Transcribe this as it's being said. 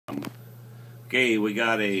Okay, we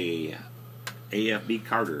got a AFB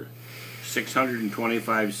Carter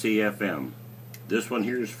 625 CFM. This one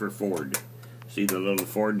here is for Ford. See the little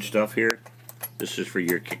Ford stuff here? This is for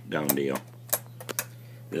your kickdown deal.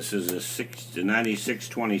 This is a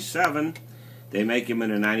 9627. They make them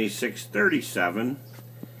in a 9637.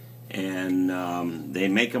 And they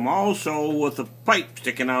make them also with a pipe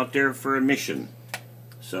sticking out there for emission.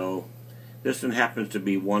 So this one happens to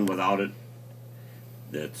be one without it.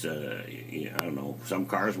 That's I don't know. Some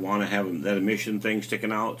cars want to have that emission thing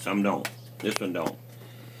sticking out. Some don't. This one don't.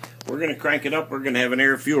 We're going to crank it up. We're going to have an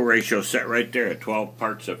air-fuel ratio set right there at 12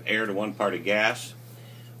 parts of air to 1 part of gas.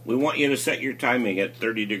 We want you to set your timing at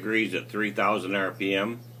 30 degrees at 3,000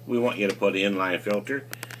 RPM. We want you to put an inline filter.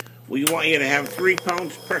 We want you to have 3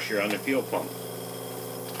 pounds pressure on the fuel pump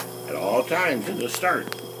at all times in the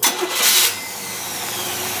start.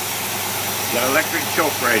 Got electric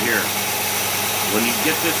choke right here. When you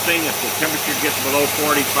get this thing, if the temperature gets below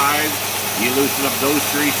 45, you loosen up those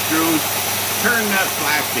 3 screws, turn that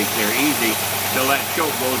plastic there easy till that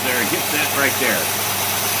choke goes there and hits that right there.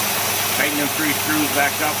 Tighten them 3 screws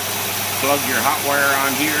back up, plug your hot wire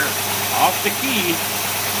on here, off the key,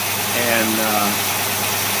 and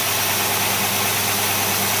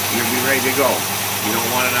you'll be ready to go. You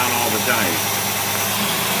don't want it on all the time.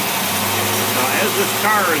 Now as this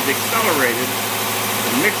car is accelerated,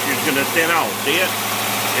 the mixture is going to thin out. See it?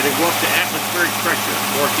 It'll go up to atmospheric pressure,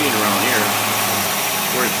 14 around here.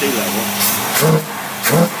 We're at sea level.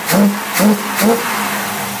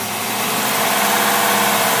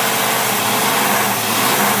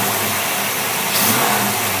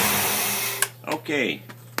 Okay.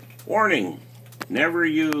 Warning. Never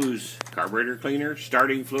use carburetor cleaner,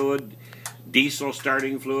 starting fluid, diesel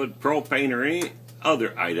starting fluid, propane, or any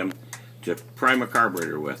other item to prime a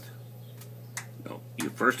carburetor with.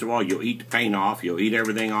 First of all, you'll eat the paint off, you'll eat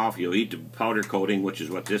everything off, you'll eat the powder coating, which is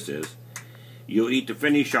what this is. You'll eat the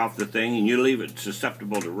finish off the thing, and you leave it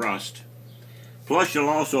susceptible to rust. Plus, you'll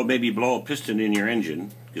also maybe blow a piston in your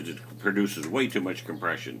engine, because it produces way too much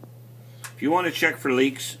compression. If you want to check for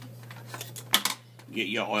leaks, get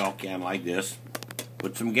your oil can like this,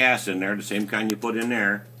 put some gas in there, the same kind you put in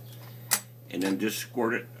there, and then just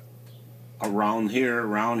squirt it around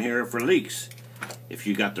here for leaks. If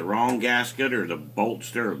you got the wrong gasket or the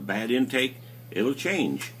bolts there or bad intake, it'll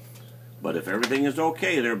change. But if everything is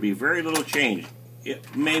okay, there'll be very little change.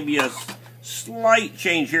 It may be a slight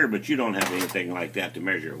change here, but you don't have anything like that to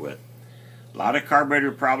measure it with. A lot of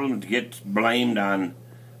carburetor problems get blamed on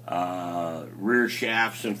rear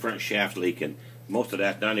shafts and front shafts leaking. Most of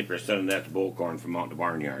that, 90% of that's bull corn from out the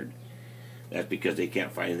barnyard. That's because they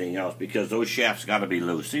can't find anything else, because those shafts got to be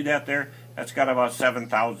loose. See that there? That's got about 7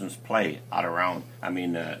 thousandths play out around,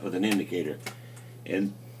 with an indicator.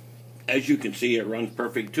 And as you can see, it runs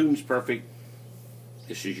perfect, tunes perfect.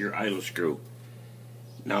 This is your idle screw.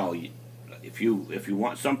 Now, if you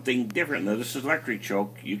want something different, now this is electric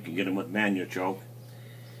choke, you can get them with manual choke.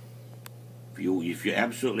 If you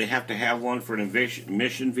absolutely have to have one for an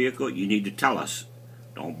emission vehicle, you need to tell us.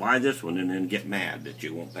 Don't buy this one and then get mad that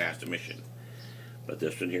you won't pass emission. But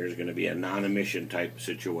this one here is going to be a non-emission type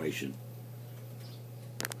situation.